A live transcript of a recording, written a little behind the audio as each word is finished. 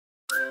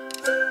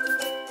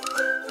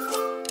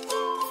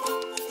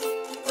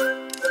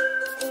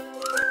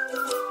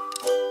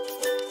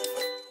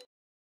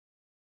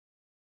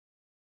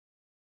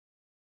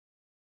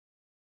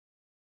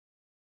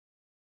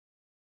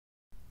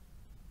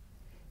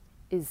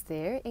Is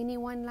there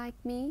anyone like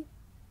me?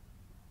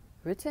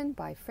 Written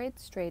by Fred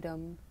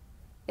Strydom,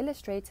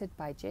 illustrated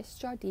by Jess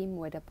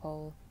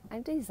Jardim-Wedephol,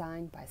 and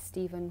designed by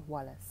Stephen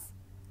Wallace.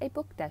 A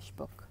Bookdash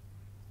book.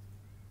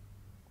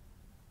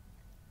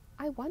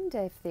 I wonder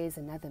if there's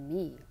another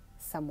me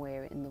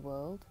somewhere in the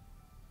world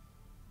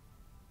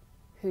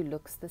who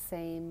looks the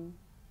same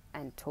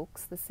and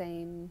talks the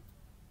same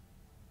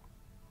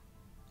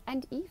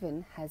and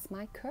even has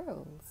my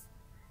curls.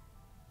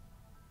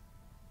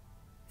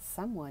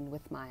 Someone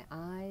with my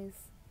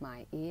eyes,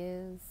 my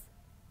ears,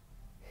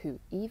 who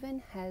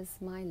even has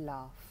my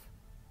laugh,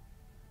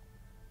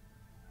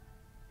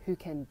 who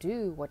can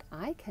do what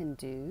I can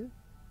do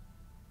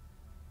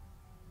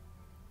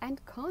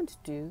and can't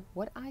do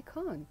what I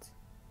can't.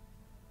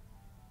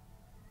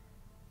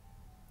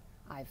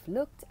 I've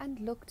looked and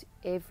looked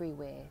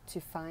everywhere to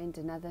find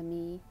another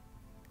me.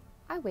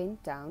 I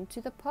went down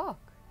to the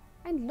park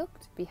and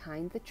looked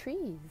behind the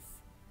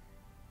trees.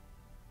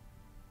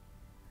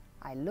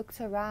 I looked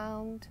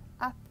around,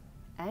 up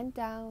and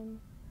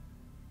down,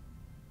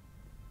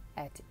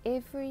 at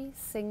every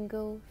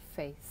single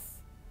face.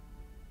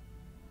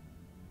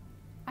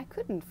 I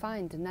couldn't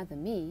find another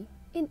me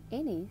in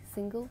any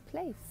single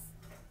place.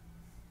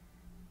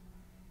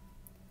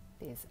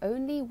 There's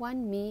only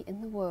one me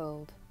in the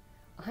world.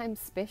 I'm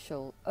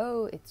special,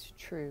 oh, it's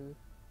true.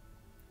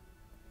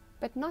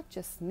 But not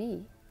just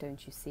me,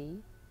 don't you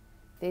see?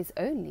 There's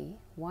only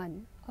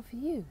one of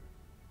you.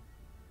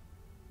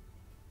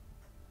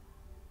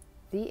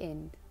 The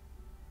end.